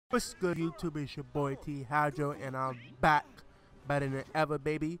What's good, YouTube? It's your boy T Hydro, and I'm back better than ever,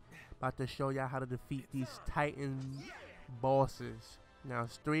 baby. About to show y'all how to defeat these Titan bosses. Now,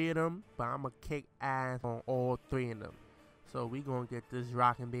 it's 3 of them, but I'm gonna kick ass on all 3 of them. So we gonna get this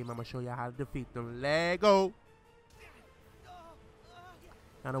rocking, baby. I'm gonna show y'all how to defeat them. Let go.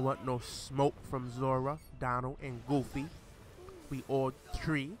 I don't want no smoke from Zora, Donald, and Goofy. We all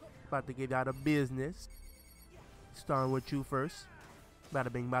 3 about to give y'all the business. Starting with you first. Bada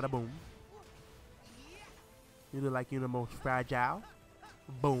bing, bada boom. You look like you're the most fragile.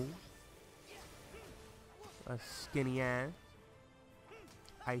 Boom. A skinny ass.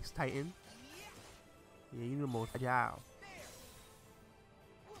 Ice Titan. Yeah, you're the most fragile.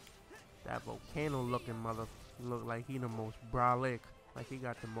 That volcano looking mother look like he the most brolic. Like he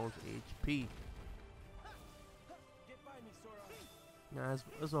got the most HP. Nah,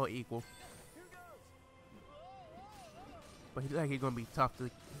 it's all equal. But he look like he's gonna be tough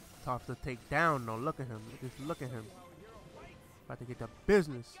to take down though. Look at him. Just look at him. About to get the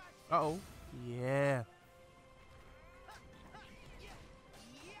business. Uh-oh. Yeah.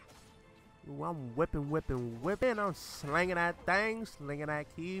 Ooh, I'm whipping. I'm slinging that thing. Slinging that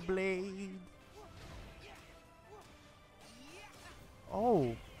keyblade.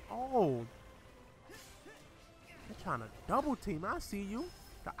 Oh. They're trying to double team. I see you.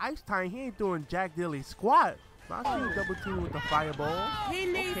 The Ice Titan, he ain't doing Jack Dilly squat. I see you double team with the fireball. He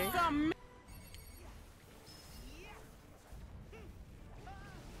needs some.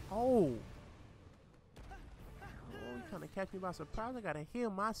 Oh, you trying to catch me by surprise? I gotta heal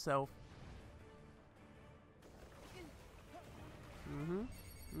myself.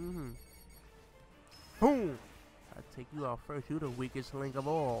 Boom! I take you out first. You the weakest link of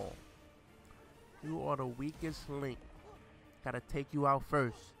all. You are the weakest link. Gotta take you out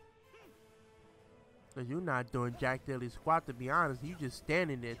first. Cause you're not doing Jack Daily squat, to be honest. You just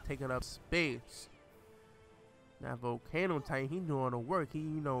standing there taking up space. That Volcano Titan, he doing the work. He,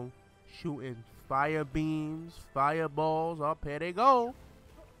 you know, shooting fire beams, fireballs. Up here they go.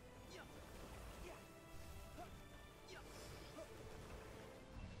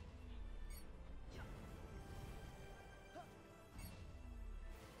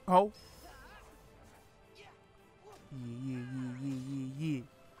 Oh. Yeah.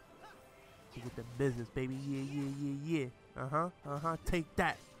 To get the business, baby. Yeah. Take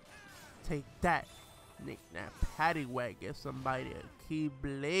that. Nick that paddywhack. Get somebody a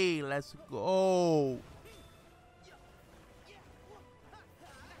keyblade. Let's go.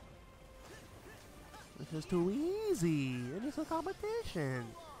 This is too easy. And it's a competition.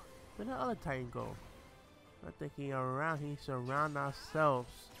 Where the other Titan go? I think he around. He surround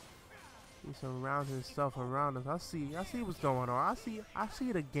ourselves. He surrounds himself around us. I see what's going on. I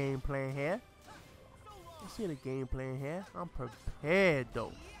see the game plan here. I'm prepared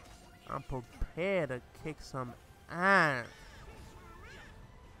though. I'm prepared to kick some ass.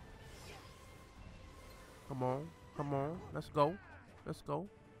 Come on. Let's go.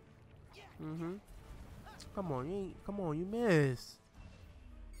 Come on, you missed.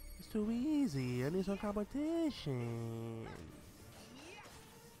 It's too easy. I need some competition.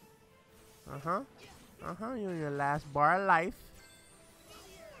 You're in your last bar of life.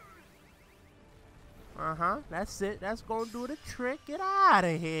 That's it. That's gonna do the trick. Get out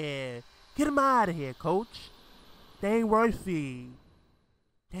of here. Get him out of here, coach. They ain't worthy.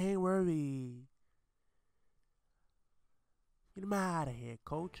 Get him out of here,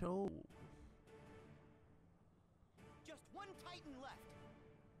 coach. Oh. Just one Titan left.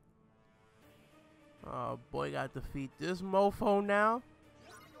 Oh boy, got to defeat this mofo now.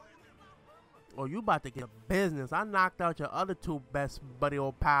 Oh, you about to get business. I knocked out your other 2 best buddy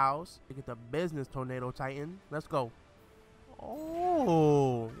old pals. To get the business, Tornado Titan. Let's go.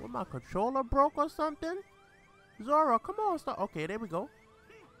 Oh, what, my controller broke or something? Zora, come on. Start. Okay, there we go.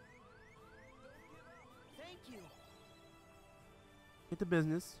 Thank you. Get the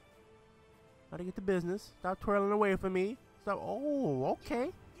business. How to get the business. Stop twirling away from me. Stop. Oh,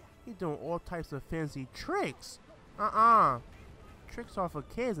 okay. He's doing all types of fancy tricks. Tricks off of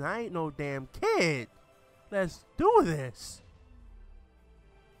kids, and I ain't no damn kid. Let's do this.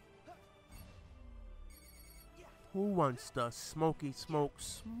 Who wants the smoky smoke?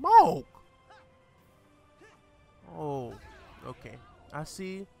 Oh, okay. I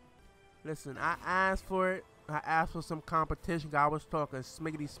see. Listen, I asked for it. I asked for some competition. I was talking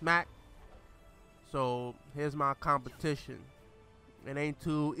smiggity smack. So here's my competition. It ain't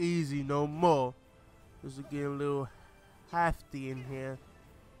too easy no more. This is getting a little hefty in here.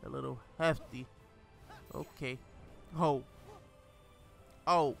 A little hefty. Okay. Oh.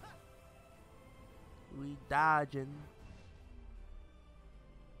 We dodging.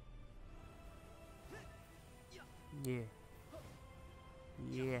 Yeah.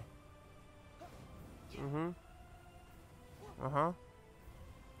 Yeah. Mm-hmm. Uh-huh.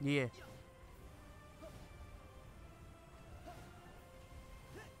 Yeah.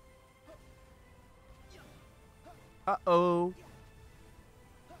 Uh-oh.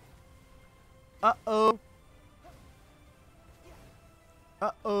 Uh-oh.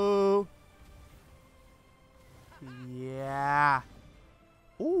 Uh-oh. Yeah.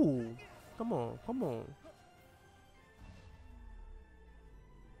 Ooh. Come on. Come on.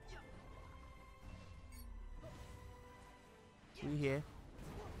 We here.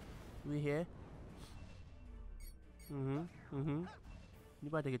 We here. Mm-hmm. Mm-hmm. You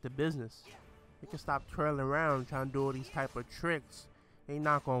about to get to business. You can stop twirling around trying to do all these type of tricks. Ain't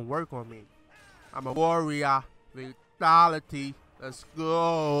not gonna work on me. I'm a warrior. Vitality. Let's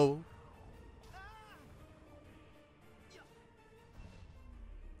go.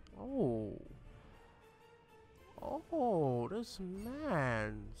 Oh. Oh, this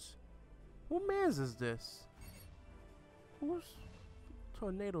man's. Who man's is this? Who's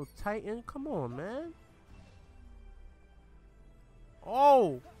Tornado Titan? Come on, man.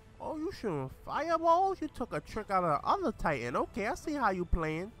 Oh. Oh, you shooting fireballs? You took a trick out of the other Titan. Okay, I see how you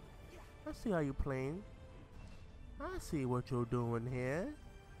playing. I see how you playing. I see what you're doing here.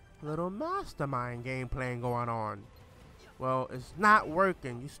 Little mastermind game plan going on. Well, it's not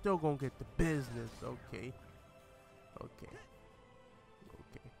working. You still gonna get the business. Okay. Okay.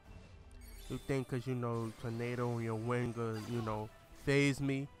 Okay. You think cause you know tornado and your wind gonna, you know, phase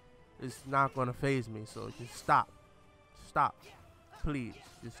me? It's not gonna phase me, so just stop. Stop. Please,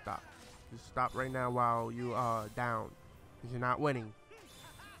 just stop. Just stop right now while you are down. Cause you're not winning.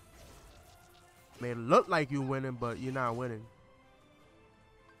 May look like you're winning, but you're not winning.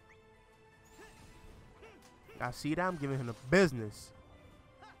 I see that? I'm giving him the business.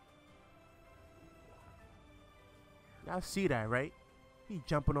 Y'all see that, right? He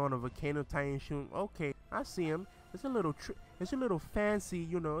jumping on a volcano titan shooting. Okay, I see him. It's a little it's a little fancy,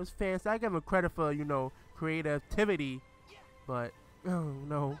 you know, it's fancy. I give him credit for, you know, creativity, but oh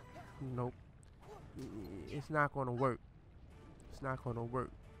no, nope. It's not gonna work. It's not gonna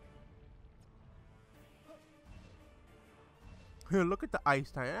work. Look at the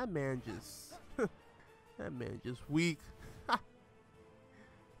ice titan. That man just that man just weak.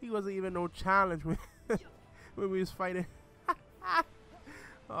 He wasn't even no challenge when when we was fighting.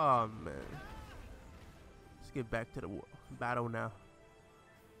 Oh man. Let's get back to the battle now.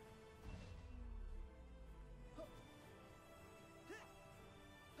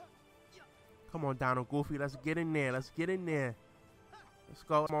 Come on, Donald Goofy. Let's get in there. Let's get in there. Let's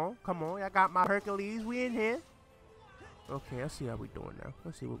go. Come on. Come on. I got my Hercules. We in here. Okay, let's see how we doing now.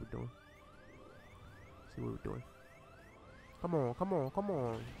 Let's see what we're doing. See what we're doing. Come on. Come on. Come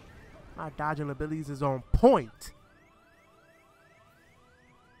on. My dodging abilities is on point.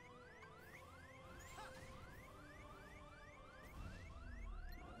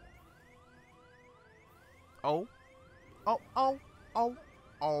 Oh. Oh, oh, oh,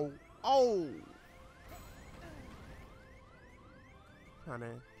 oh, oh. Trying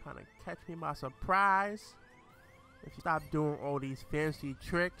to catch me by surprise. If you stop doing all these fancy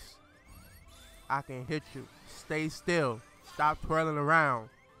tricks, I can hit you. Stay still. Stop twirling around.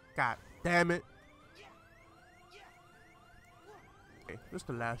 God damn it. Okay, this is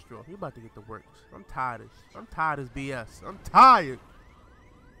the last straw. You about to get the works. I'm tired of BS. I'm tired.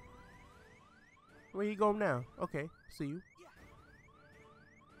 Where you go now? Okay, see you.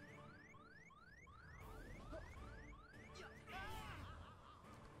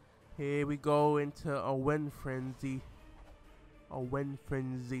 Here we go into a wind frenzy. A wind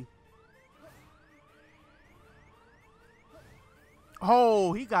frenzy.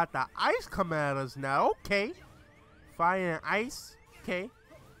 Oh, he got the ice coming at us now. Okay. Fire and ice. Okay.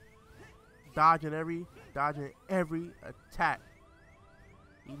 Dodging every attack.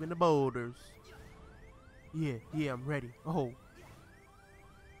 Even the boulders. Yeah, yeah, I'm ready. Oh.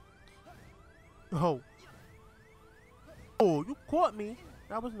 Oh. Oh, you caught me.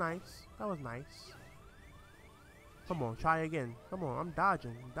 That was nice. That was nice. Come on, try again. Come on, I'm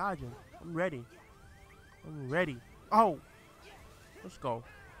dodging. I'm dodging. I'm ready. I'm ready. Oh. Let's go.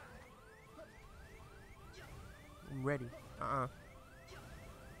 I'm ready.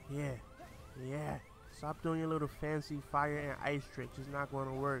 Yeah. Yeah. Stop doing your little fancy fire and ice tricks. It's not going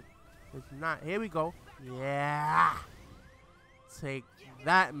to work. It's not. Here we go. Yeah. Take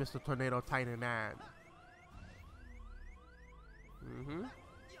that, Mr. Tornado Titan Man.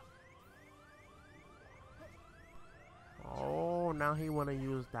 Oh, now he want to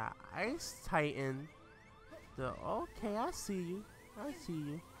use that Ice Titan. Okay, I see you. I see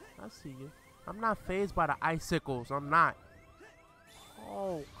you. I see you. I'm not phased by the icicles. I'm not.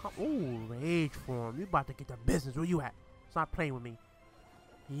 Oh, ooh, rage form. You about to get the business. Where you at? Stop playing with me.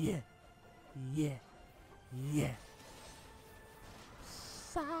 Yeah. Yeah. Yeah.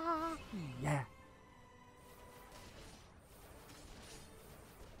 Yeah.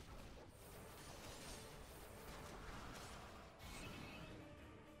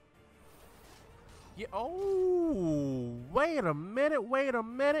 Yeah. Oh, wait a minute. Wait a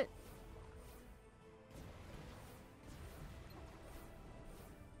minute.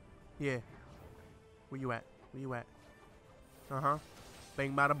 Yeah. Where you at? Where you at? Uh-huh.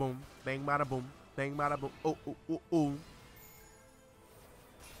 Bang bada boom. Bang bada boom. Bang bada boom. Oh, oh, oh, oh.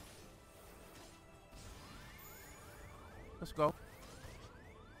 Let's go.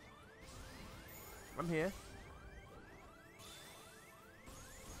 I'm here.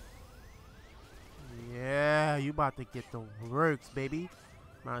 Yeah, you about to get the works, baby.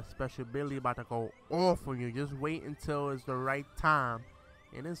 My special ability about to go off on you. Just wait until it's the right time.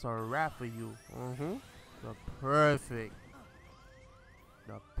 And it's a wrap for you. The perfect.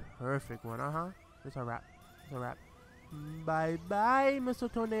 The perfect one, It's a wrap. It's a wrap. Bye-bye,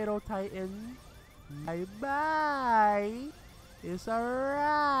 Mr. Tornado Titan. Bye-bye. It's a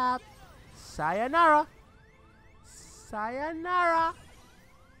wrap. Sayonara. Sayonara.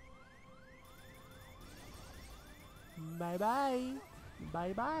 Bye-bye.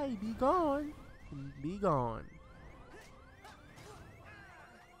 Bye-bye. Be gone. Be gone.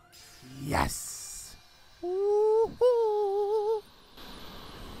 Yes. Woo-hoo.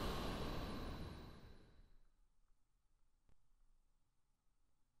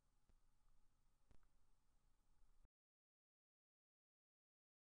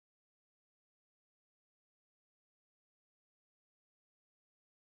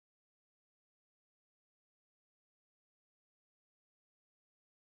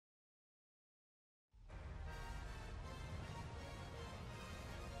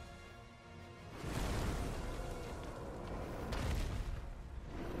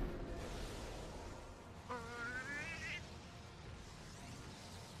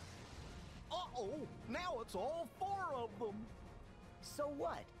 Uh-oh, now it's all 4 of them. So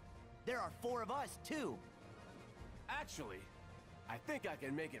what? There are 4 of us, too. Actually, I think I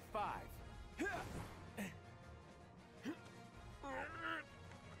can make it 5.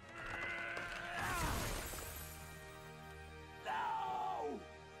 No!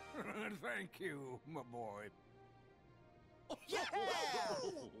 Thank you, my boy. Yeah!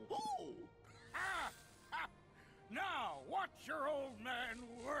 Now, watch your old man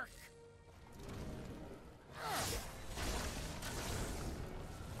work.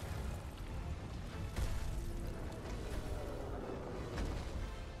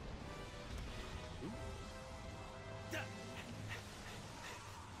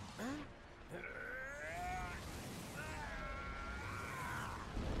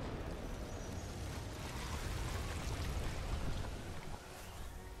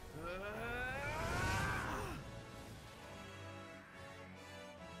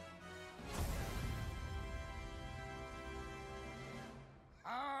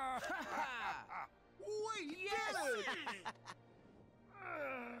 We did it!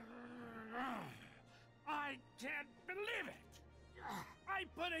 I can't believe it! I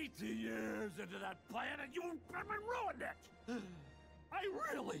put 18 years into that plan and you ruined it! I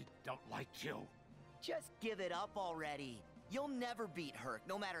really don't like you. Just give it up already. You'll never beat Herc,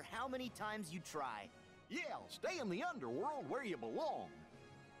 no matter how many times you try. Yeah, stay in the underworld where you belong.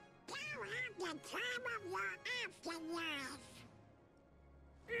 You have the time of your afterlife.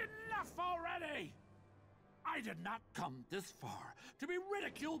 Enough already! I did not come this far to be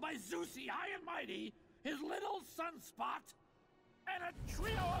ridiculed by Zeusy High and Mighty, his little sunspot, and a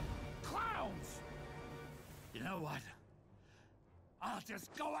trio of clowns! You know what? I'll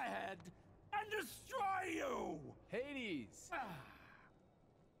just go ahead and destroy you! Hades!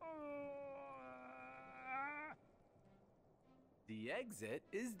 The exit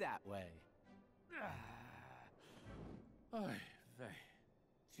is that way. Oy vey.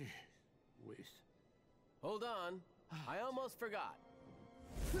 Jeez whiz. Hold on. I almost forgot.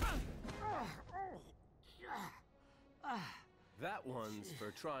 That one's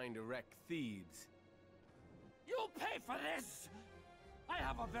for trying to wreck Thebes. You'll pay for this! I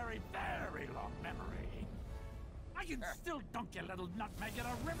have a very, very long memory. I can still dunk your little nutmeg in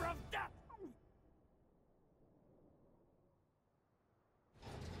a river of death!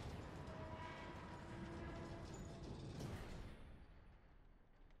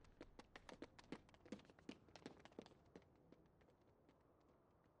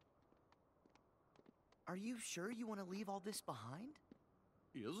 Are you sure you want to leave all this behind?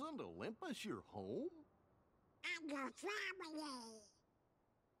 Isn't Olympus your home? I'm your family.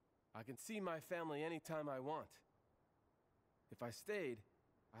 I can see my family anytime I want. If I stayed,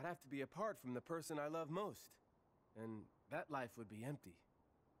 I'd have to be apart from the person I love most. And that life would be empty.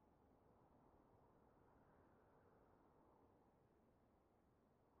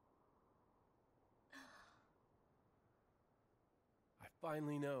 I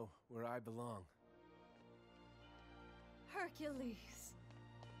finally know where I belong. Hercules.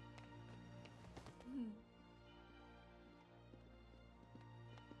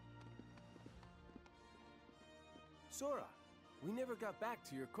 Sora, we never got back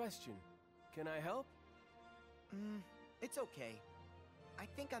to your question. Can I help? It's okay. I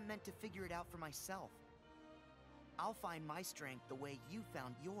think I'm meant to figure it out for myself. I'll find my strength the way you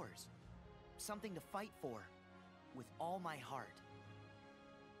found yours. Something to fight for, with all my heart.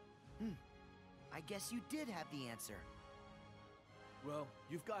 I guess you did have the answer. Well,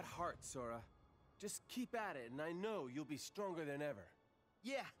 you've got heart, Sora. Just keep at it, and I know you'll be stronger than ever.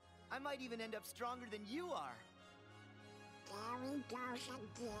 Yeah, I might even end up stronger than you are. There he goes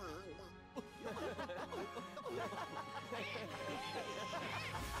again.